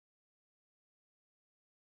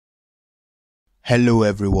Hello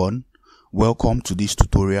everyone, welcome to this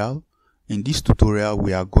tutorial. In this tutorial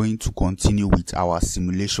we are going to continue with our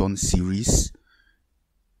simulation series.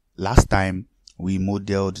 Last time we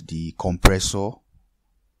modeled the compressor,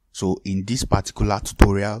 so in this particular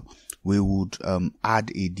tutorial we would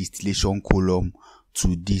add a distillation column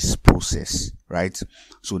to this process, right?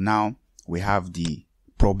 So now we have the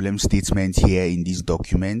problem statement here in this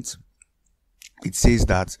document. It says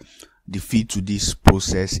that the feed to this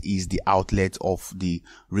process is the outlet of the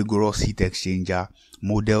rigorous heat exchanger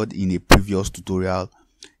modeled in a previous tutorial.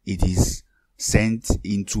 It is sent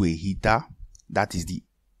into a heater, that is the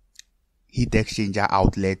heat exchanger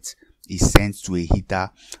outlet is sent to a heater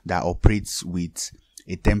that operates with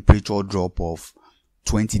a temperature drop of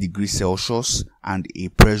 20 degrees Celsius and a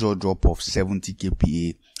pressure drop of 70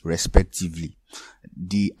 kPa respectively.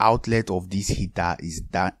 The outlet of this heater is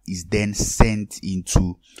then sent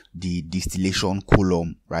into the distillation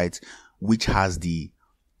column, right, which has the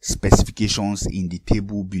specifications in the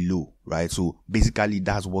table below, right? So basically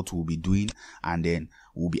that's what we'll be doing, and then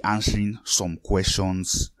we'll be answering some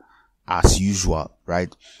questions as usual,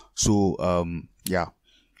 right? So yeah,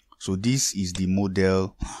 so this is the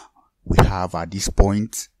model we have at this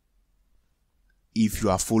point. If you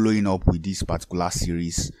are following up with this particular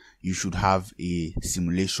series, you should have a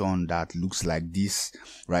simulation that looks like this,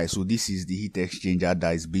 right? So this is the heat exchanger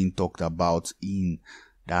that is being talked about in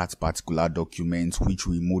that particular document, which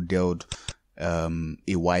we modeled a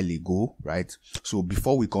while ago, right? So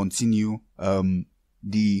before we continue,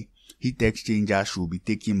 the heat exchanger should be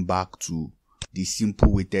taken back to the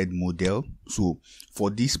simple weighted model. So for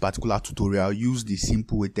this particular tutorial, use the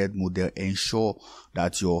simple weighted model. Ensure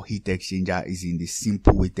that your heat exchanger is in the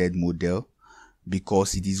simple weighted model,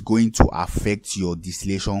 because it is going to affect your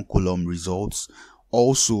distillation column results.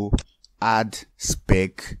 Also add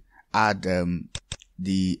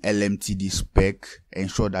the LMTD spec.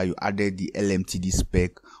 Ensure that you added the LMTD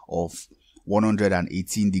spec of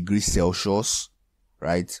 118 degrees Celsius,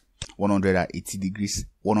 right? 118 degrees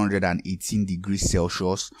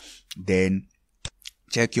Celsius. Then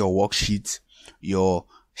check your worksheet. Your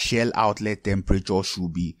shell outlet temperature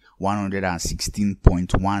should be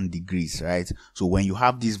 116.1 degrees, right? So when you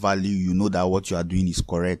have this value, you know that what you are doing is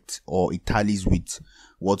correct, or it tallies with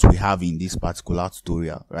what we have in this particular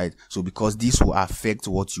tutorial, right? So because this will affect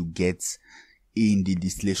what you get in the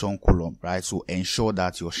distillation column, right? So ensure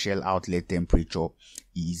that your shell outlet temperature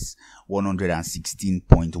is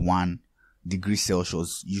 116.1 degrees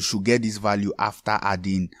Celsius. You should get this value after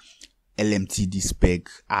adding LMTD spec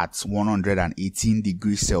at 118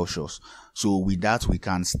 degrees Celsius. So with that, we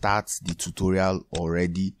can start the tutorial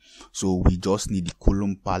already. So we just need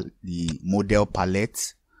the model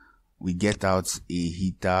palette. We get out a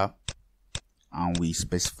heater and we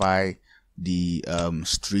specify the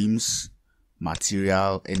streams,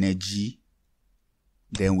 material, energy.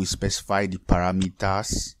 Then we specify the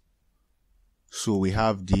parameters. So we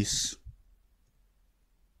have this.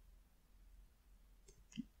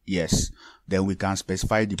 Yes, then we can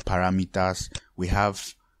specify the parameters. We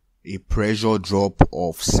have a pressure drop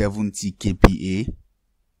of 70 kPa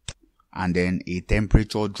and then a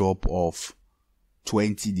temperature drop of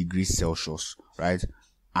 20 degrees Celsius, right?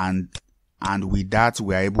 And with that,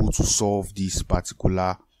 we are able to solve this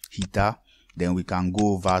particular heater. Then we can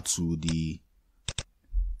go over to the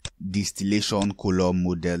distillation column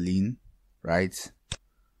modeling, right?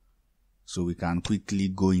 So we can quickly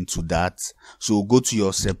go into that. So go to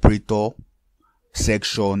your separator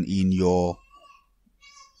section in your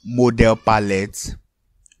model palette.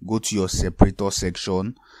 Go to your separator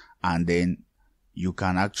section, and then you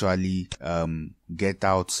can actually get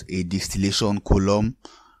out a distillation column,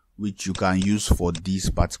 which you can use for this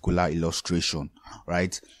particular illustration,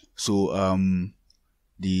 right? So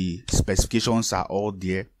the specifications are all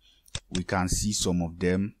there. We can see some of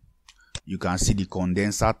them. You can see the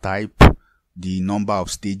condenser type, the number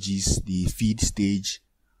of stages, the feed stage,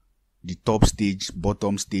 the top stage,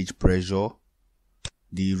 bottom stage pressure,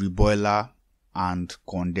 the reboiler and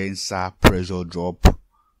condenser pressure drop,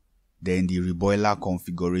 then the reboiler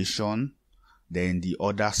configuration, then the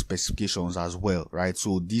other specifications as well, right?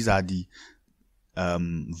 So these are the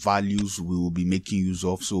values we will be making use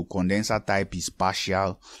of. So condenser type is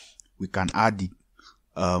partial. We can add the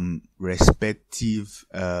respective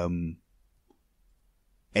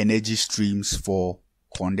energy streams for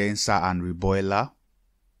condenser and reboiler,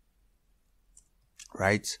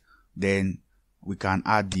 right? Then we can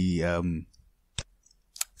add the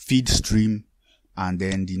feed stream and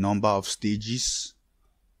then the number of stages.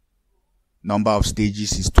 Number of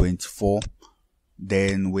stages is 24.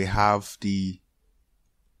 Then we have the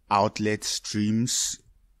outlet streams.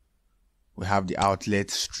 We have the outlet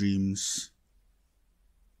streams.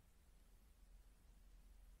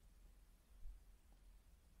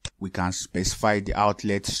 We can specify the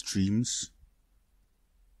outlet streams.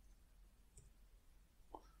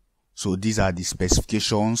 So these are the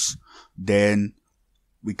specifications. Then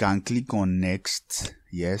we can click on next.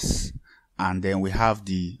 Yes. And then we have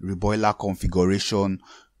the reboiler configuration,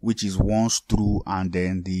 which is once through, and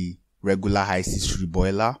then the regular Hysys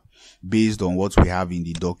reboiler based on what we have in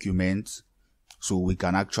the document. So we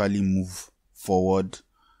can actually move forward.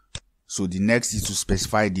 So the next is to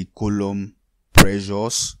specify the column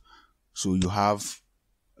pressures. So you have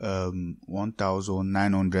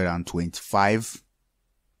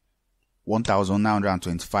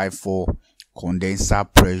 1925 for condenser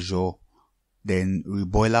pressure. Then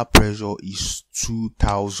reboiler pressure is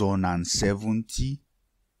 2070.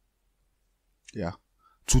 Yeah,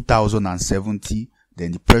 2070.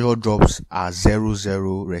 Then the pressure drops are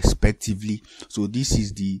 00 respectively. So this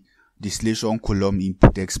is the distillation column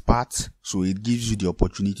input expert. So it gives you the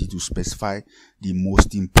opportunity to specify the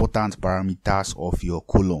most important parameters of your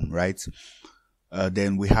column, right?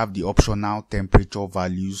 Then we have the optional temperature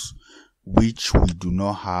values, which we do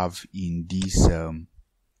not have in this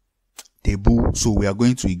table. So we are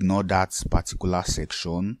going to ignore that particular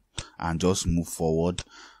section and just move forward.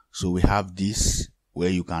 So we have this where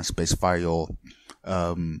you can specify your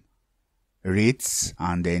rates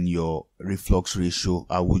and then your reflux ratio.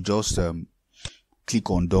 I will just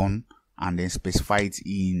click on done and then specify it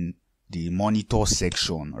in the monitor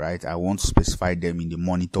section, right? I want to specify them in the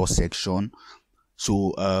monitor section.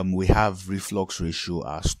 So we have reflux ratio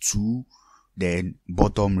as 2, then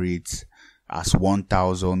bottom rate as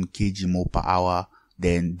 1000 kg per hour,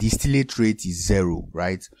 then distillate rate is 0,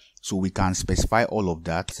 right? So we can specify all of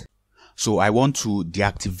that. So I want to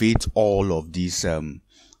deactivate all of these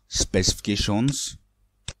specifications.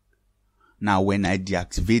 Now when I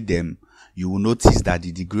deactivate them, you will notice that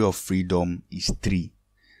the degree of freedom is 3.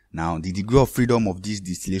 Now the degree of freedom of this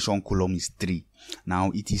distillation column is 3.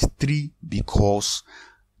 Now it is 3 because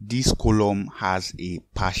this column has a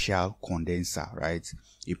partial condenser, right?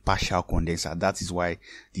 A partial condenser. That is why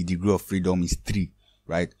the degree of freedom is 3,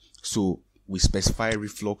 right? So we specify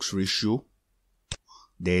reflux ratio,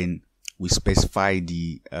 then we specify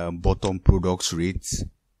the bottom products rate,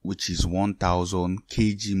 which is 1000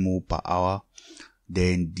 kg per hour.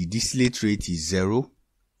 Then the distillate rate is 0,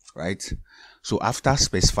 right? So after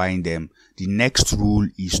specifying them, the next rule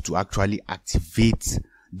is to actually activate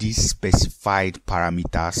these specified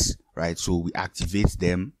parameters, right? So we activate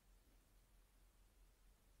them,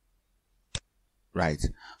 right?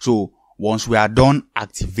 So once we are done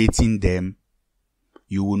activating them,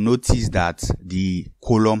 you will notice that the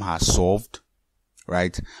column has solved,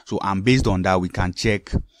 right? So and based on that, we can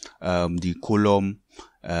check the column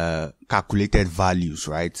calculated values,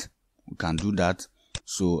 right? We can do that.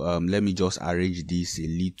 So let me just arrange this a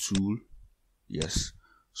little. Yes,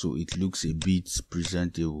 so it looks a bit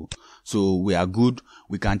presentable. So we are good.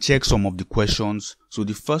 We can check some of the questions. So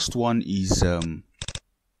the first one is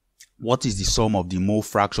what is the sum of the mole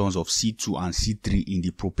fractions of C2 and C3 in the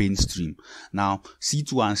propane stream? Now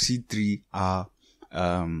C2 and C3 are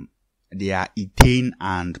they are ethane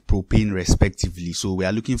and propane respectively. So we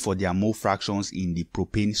are looking for their mole fractions in the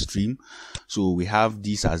propane stream. So we have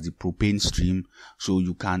this as the propane stream. So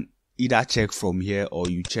you can either check from here or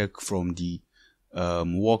you check from the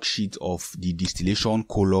worksheet of the distillation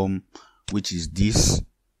column, which is this,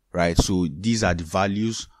 right? So these are the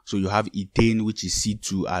values. So you have ethane, which is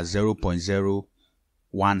C2 as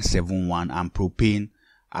 0.0171 and propane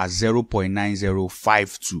as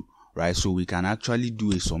 0.9052. Right, so we can actually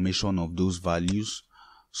do a summation of those values.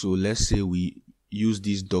 So let's say we use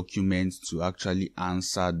this document to actually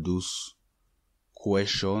answer those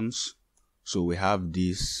questions. So we have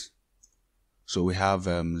this. So we have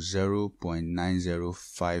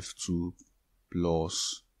 0.9052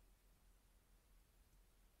 plus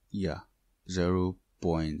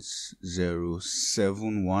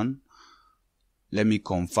 0.071. Let me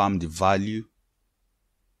confirm the value.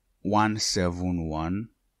 171.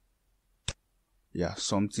 Yeah,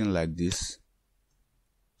 something like this.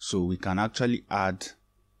 So we can actually add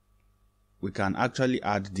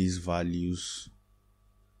these values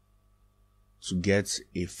to get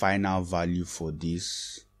a final value for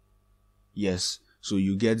this. Yes, so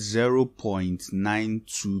you get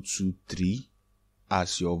 0.9223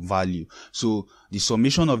 as your value. So the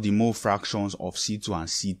summation of the mole fractions of C2 and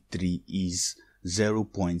C3 is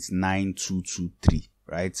 0.9223,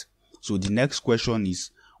 right? So the next question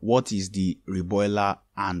is, what is the reboiler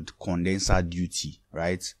and condenser duty,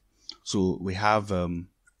 right? So we have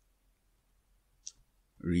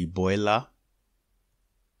reboiler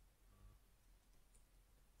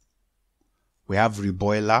we have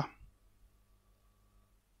reboiler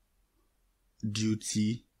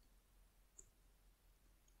duty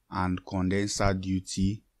and condenser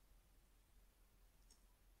duty.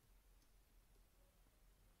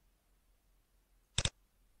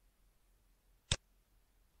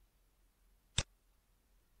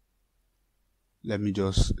 Let me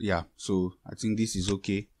just, so I think this is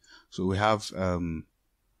okay. So we have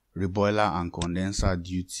reboiler and condenser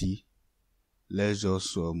duty. Let's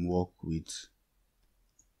just work with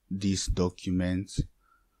this document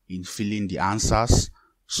in filling the answers.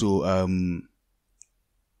 So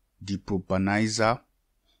the propanizer,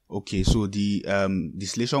 okay, so the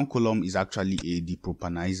distillation column is actually a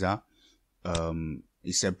depropanizer.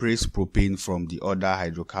 It separates propane from the other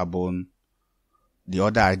hydrocarbons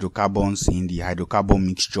in the hydrocarbon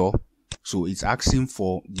mixture. So it's asking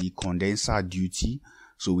for the condenser duty.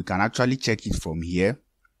 So we can actually check it from here,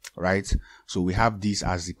 right? So we have this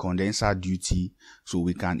as the condenser duty. So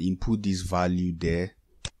we can input this value there.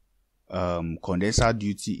 Condenser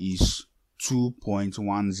duty is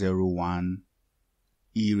 2.101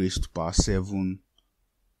 e raised to power 7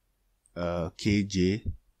 kJ,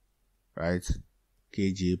 right?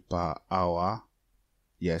 Kj per hour.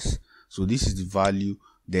 Yes. So this is the value.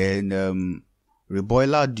 Then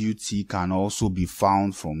reboiler duty can also be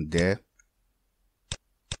found from there.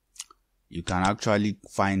 You can actually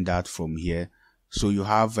find that from here. So you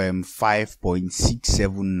have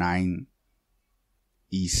 5.679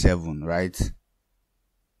 E7, right?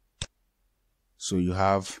 So you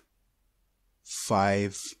have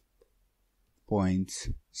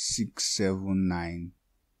 5.679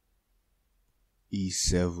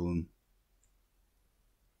 E7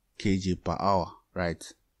 kJ per hour,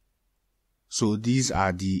 right? So these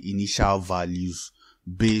are the initial values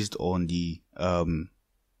based on the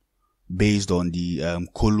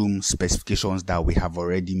column specifications that we have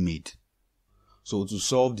already made. So to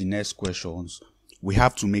solve the next questions, we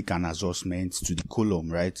have to make an adjustment to the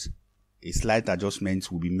column, right? A slight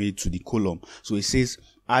adjustment will be made to the column. So it says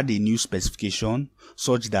add a new specification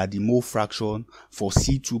such that the mole fraction for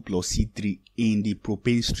C2 plus C3 in the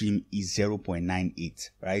propane stream is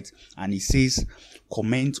 0.98, right? And it says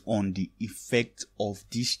comment on the effect of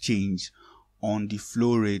this change on the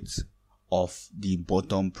flow rate of the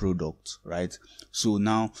bottom product, right? So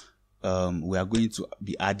now we are going to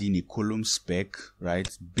be adding a column spec,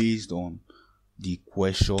 right, based on the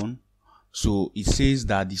question. So it says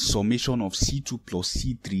that the summation of C2 plus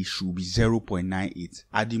C3 should be 0.98.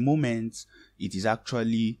 At the moment, it is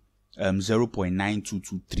actually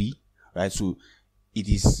 0.9223, right? So it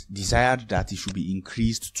is desired that it should be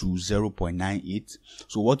increased to 0.98.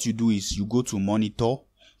 So what you do is you go to monitor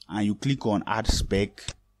and you click on add spec,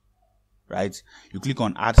 right? You click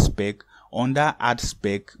on add spec. Under add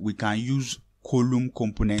spec, we can use column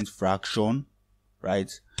component fraction, right?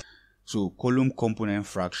 So column component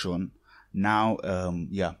fraction. Now,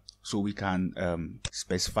 so we can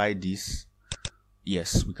specify this.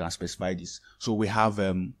 Yes, we can specify this. So we have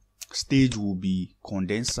stage will be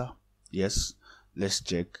condenser. Yes, let's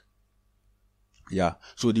check. Yeah,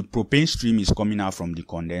 so the propane stream is coming out from the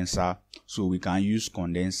condenser. So we can use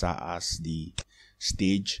condenser as the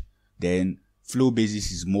stage. Then flow basis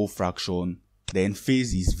is mole fraction. Then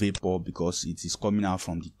phase is vapor because it is coming out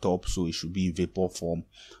from the top, so it should be in vapor form.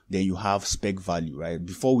 Then you have spec value, right?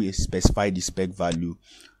 Before we specify the spec value,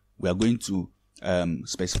 we are going to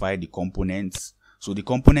specify the components. So the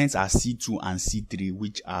components are C2 and C3,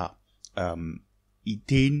 which are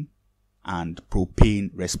ethane and propane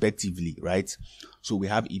respectively, right? So we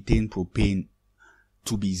have ethane propane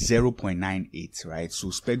to be 0.98, right?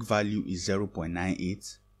 So spec value is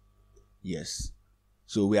 0.98. Yes.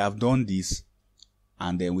 So we have done this,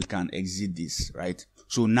 and then we can exit this, right?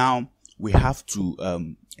 So now we have to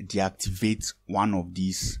deactivate one of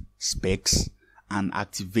these specs and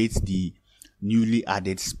activate the newly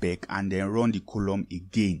added spec and then run the column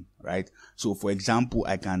again, right? So for example,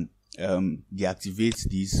 I can deactivate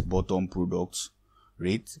this bottom product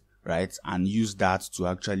rate, right, and use that to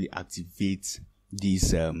actually activate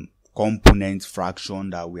this component fraction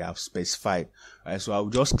that we have specified, right? So I'll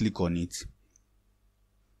just click on it.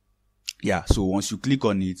 Yeah, so once you click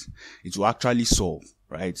on it, it will actually solve,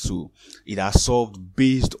 right? So it has solved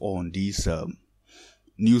based on this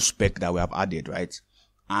new spec that we have added, right?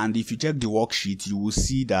 And if you check the worksheet, you will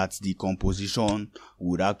see that the composition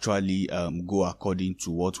would actually go according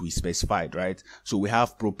to what we specified, right? So we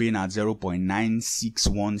have propane at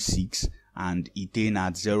 0.9616 and ethane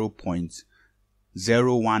at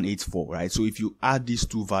 0.0184, right? So if you add these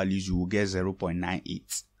two values, you will get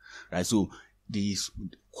 0.98, right? So this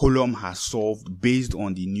column has solved based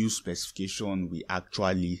on the new specification we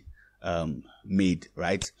actually made,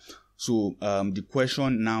 right? So the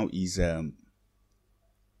question now is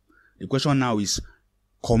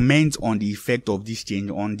comment on the effect of this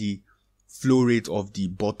change on the flow rate of the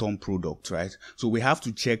bottom product, right? So we have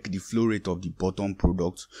to check the flow rate of the bottom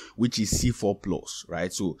product, which is C4 plus,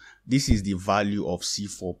 right? So this is the value of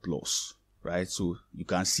C4 plus, right? So you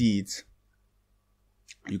can see it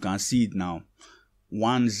now,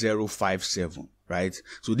 1057, right?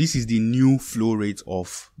 So this is the new flow rate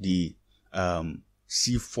of the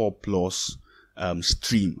C4 plus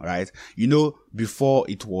stream, right? You know, before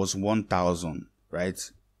it was 1000,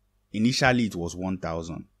 right? Initially it was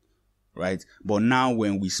 1000, right? But now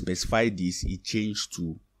when we specify this, it changed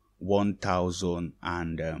to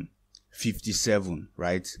 1057,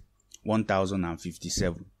 right?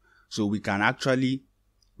 1057. So we can actually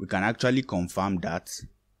confirm that,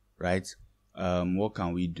 right? What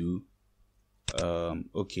can we do?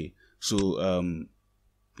 Okay, so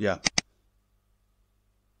yeah,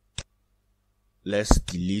 let's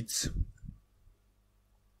delete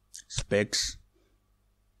specs.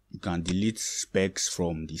 You can delete specs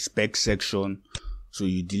from the spec section. So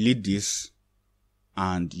you delete this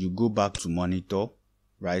and you go back to monitor,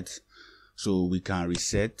 right? So we can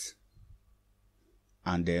reset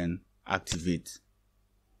and then activate,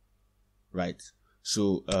 right?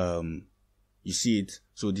 So you see it.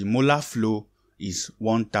 So the molar flow is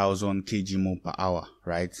 1000 kgmol per hour,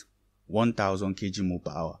 right? 1000 kgmol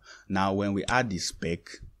per hour. Now when we add the spec,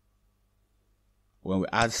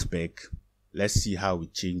 let's see how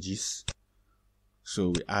it changes. So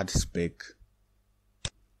we add spec,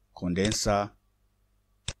 condenser,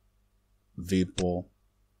 vapor,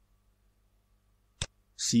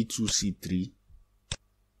 C2, C3.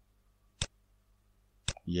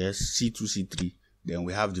 Yes, C2, C3. Then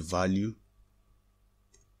we have the value.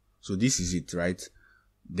 So this is it, right?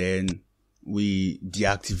 Then we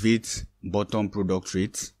deactivate bottom product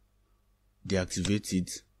rate. Deactivate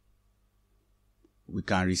it. We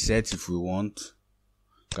can reset if we want.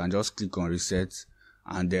 You can just click on reset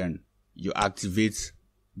and then you activate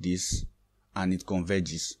this and it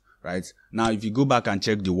converges, right? Now if you go back and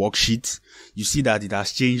check the worksheet, you see that it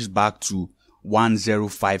has changed back to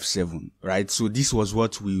 1057, right? So this was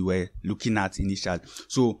what we were looking at initially.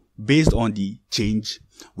 So based on the change,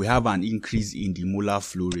 we have an increase in the molar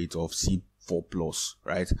flow rate of C4 plus,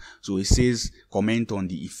 right? So it says comment on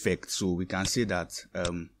the effect. So we can say that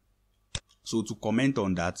so to comment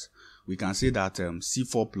on that, we can say that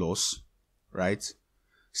C4 plus, right?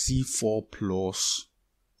 C4 plus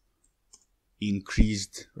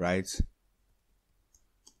increased, right?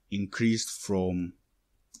 Increased from,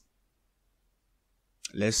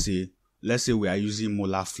 let's say we are using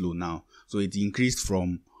molar flow now. So it increased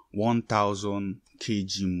from 1000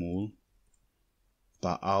 kgmol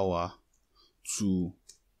per hour to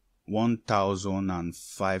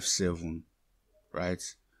 1057,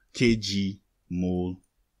 right? Kg/mol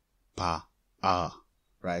per hour,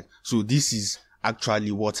 right? So this is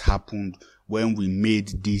actually what happened when we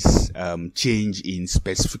made this change in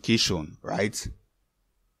specification, right?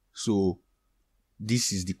 So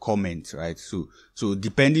this is the comment, right? So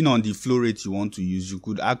depending on the flow rate you want to use, you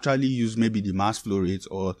could actually use maybe the mass flow rate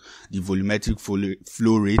or the volumetric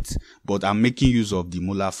flow rate, but I'm making use of the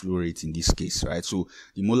molar flow rate in this case, right? So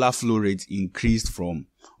the molar flow rate increased from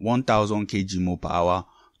 1000 kgmol per hour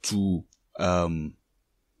to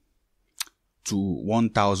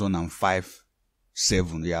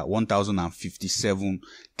 1057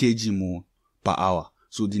 kgmol per hour.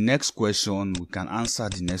 So the next question, we can answer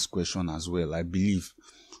the next question as well, I believe,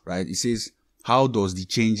 right? It says, how does the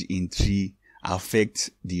change in tree affect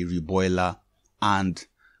the reboiler and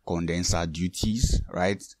condenser duties,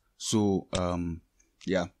 right? So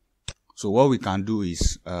yeah, so what we can do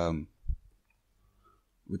is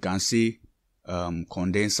we can say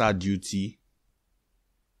condenser duty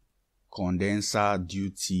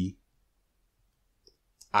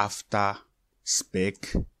after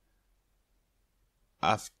spec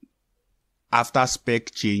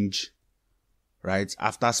change, right?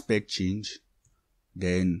 After spec change,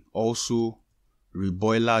 then also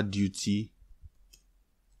reboiler duty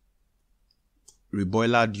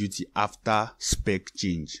after spec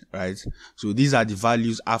change, right? So these are the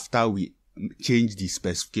values after we change the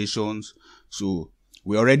specifications. So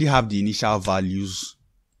we already have the initial values.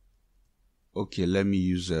 Okay, let me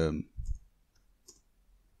use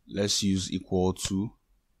let's use equal to.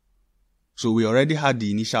 So we already had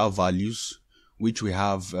the initial values, which we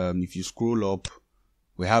have, if you scroll up,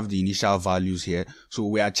 we have the initial values here. So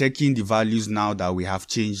we are checking the values now that we have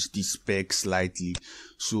changed the spec slightly.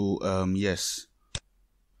 So yes,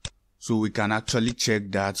 so we can actually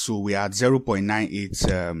check that. So we are at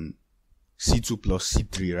 0.98 C2 plus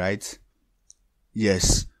C3, right?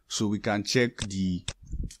 Yes. So we can check the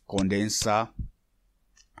condenser.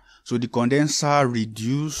 So the condenser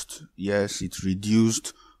reduced, yes, it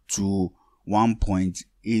reduced to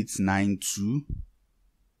 1.892,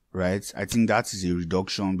 right? I think that is a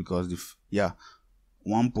reduction because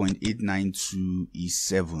 1.892 is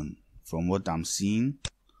 7 from what I'm seeing.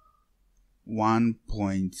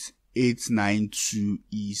 1.892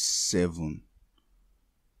 is 7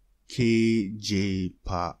 kJ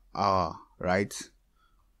per hour, right?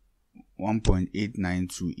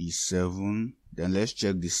 1.892 is 7. Then let's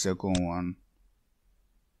check the second one.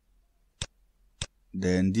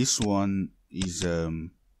 Then this one is okay,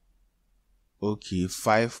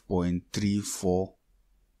 5.34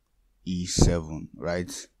 is 7,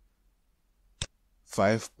 right?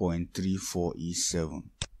 5.34 is 7.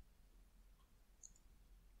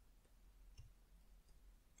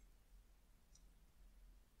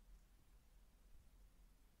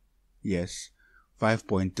 Yes,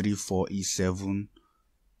 5.34 is 7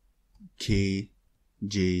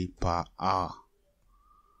 kJ per hour,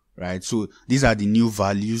 right? So these are the new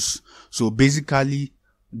values. So basically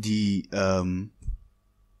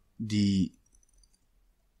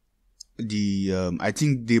I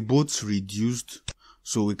think they both reduced,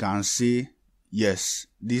 so we can say yes,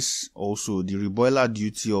 this also, the reboiler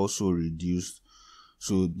duty also reduced.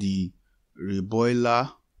 So the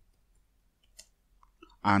reboiler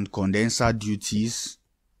and condenser duties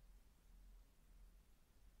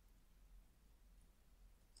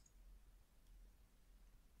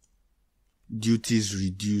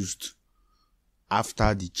reduced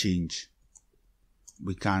after the change.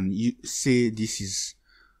 We can say this is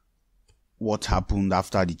what happened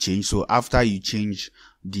after the change. So after you change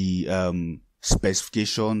the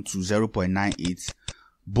specification to 0.98,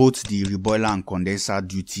 both the reboiler and condenser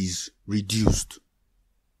duties reduced.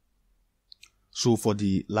 So for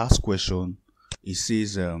the last question, it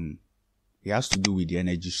says it has to do with the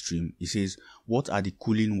energy stream. It says, what are the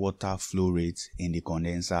cooling water flow rates in the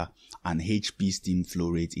condenser and HP steam flow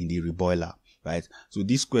rate in the reboiler, right? So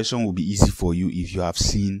this question will be easy for you if you have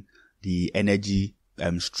seen the energy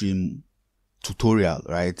stream tutorial,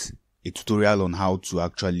 right? A tutorial on how to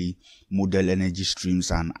actually model energy streams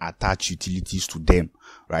and attach utilities to them,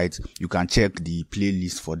 right? You can check the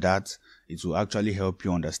playlist for that. It will actually help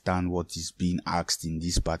you understand what is being asked in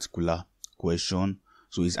this particular question.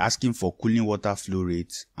 So it's asking for cooling water flow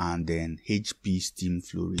rate and then HP steam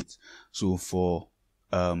flow rate. So for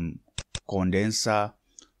condenser,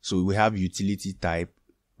 so we have utility type,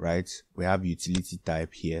 right? We have utility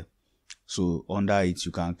type here. So under it,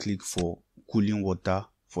 you can click for cooling water.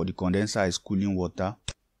 For the condenser is cooling water,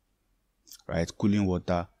 right? Cooling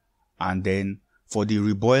water. And then for the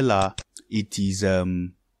reboiler, it is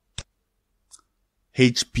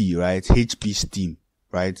HP, right? HP steam,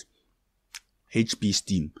 right? HP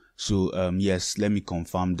steam. So yes, let me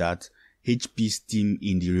confirm that. HP steam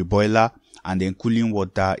in the reboiler and then cooling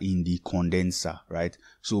water in the condenser, right?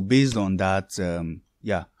 So based on that,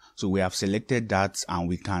 yeah, so we have selected that and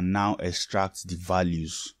we can now extract the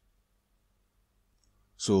values.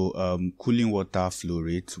 So cooling water flow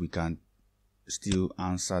rate, we can still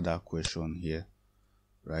answer that question here,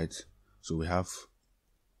 right? So we have,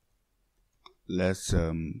 let's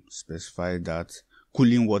specify that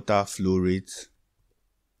cooling water flow rate,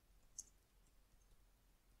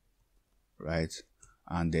 right?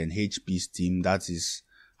 And then HP steam, that is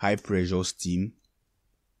high pressure steam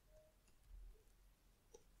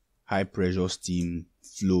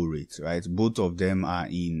flow rate, right? Both of them are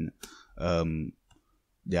in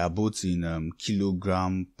they are both in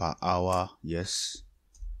kilogram per hour. Yes.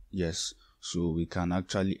 So we can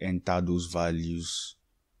actually enter those values.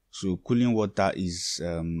 So cooling water is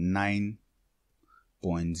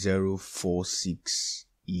 9.046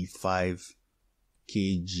 E5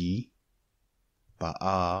 kg per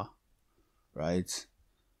hour, right?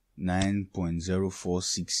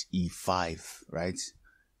 9.046 E5, right?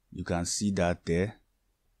 You can see that there,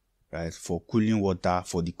 right? For cooling water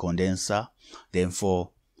for the condenser. Then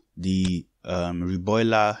for the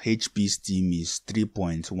reboiler, HP steam is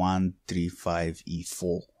 3.135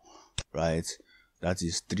 E4, right? That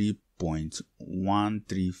is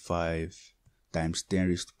 3.135 times 10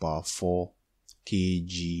 raised to power 4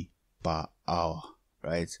 kg per hour,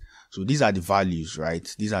 right? So these are the values,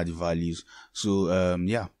 right? These are the values. So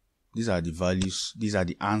yeah, these are the values. These are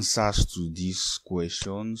the answers to these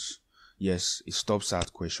questions. Yes, it stops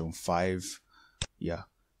at question 5. Yeah.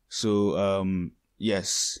 So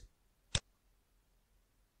yes,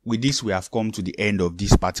 with this we have come to the end of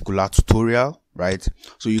this particular tutorial, right?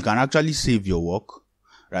 So you can actually save your work,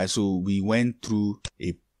 right? So we went through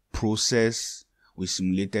a process, we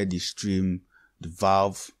simulated the stream, the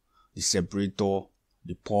valve, the separator,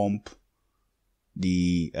 the pump,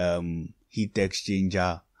 the heat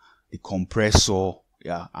exchanger, the compressor,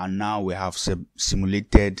 and now we have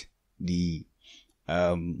simulated the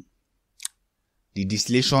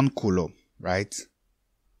distillation column, right?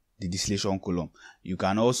 The distillation column. You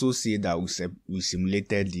can also say that we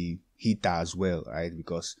simulated the heater as well, right?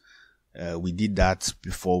 Because we did that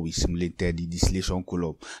before we simulated the distillation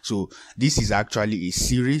column. So this is actually a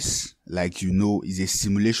series, like you know, is a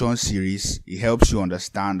simulation series. It helps you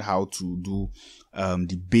understand how to do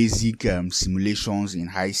the basic simulations in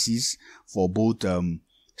Hysys for both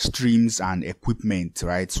streams and equipment,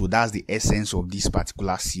 right? So that's the essence of this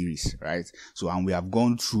particular series, right? So, and we have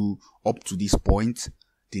gone through up to this point.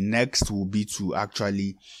 The next will be to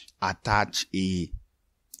actually attach a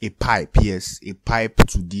pipe, yes, a pipe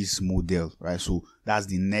to this model, right? So that's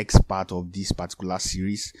the next part of this particular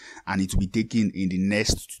series, and it will be taken in the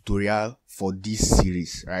next tutorial for this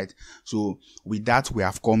series, right? So with that, we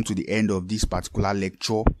have come to the end of this particular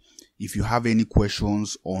lecture. If you have any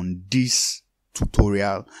questions on this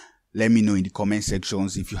tutorial, let me know in the comment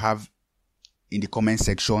sections. If you have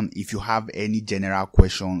any general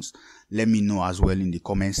questions, let me know as well in the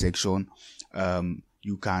comment section.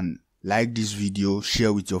 You can like this video,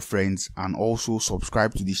 share with your friends, and also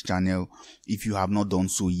subscribe to this channel if you have not done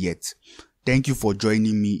so yet. Thank you for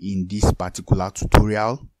joining me in this particular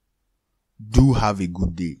tutorial. Do have a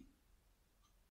good day.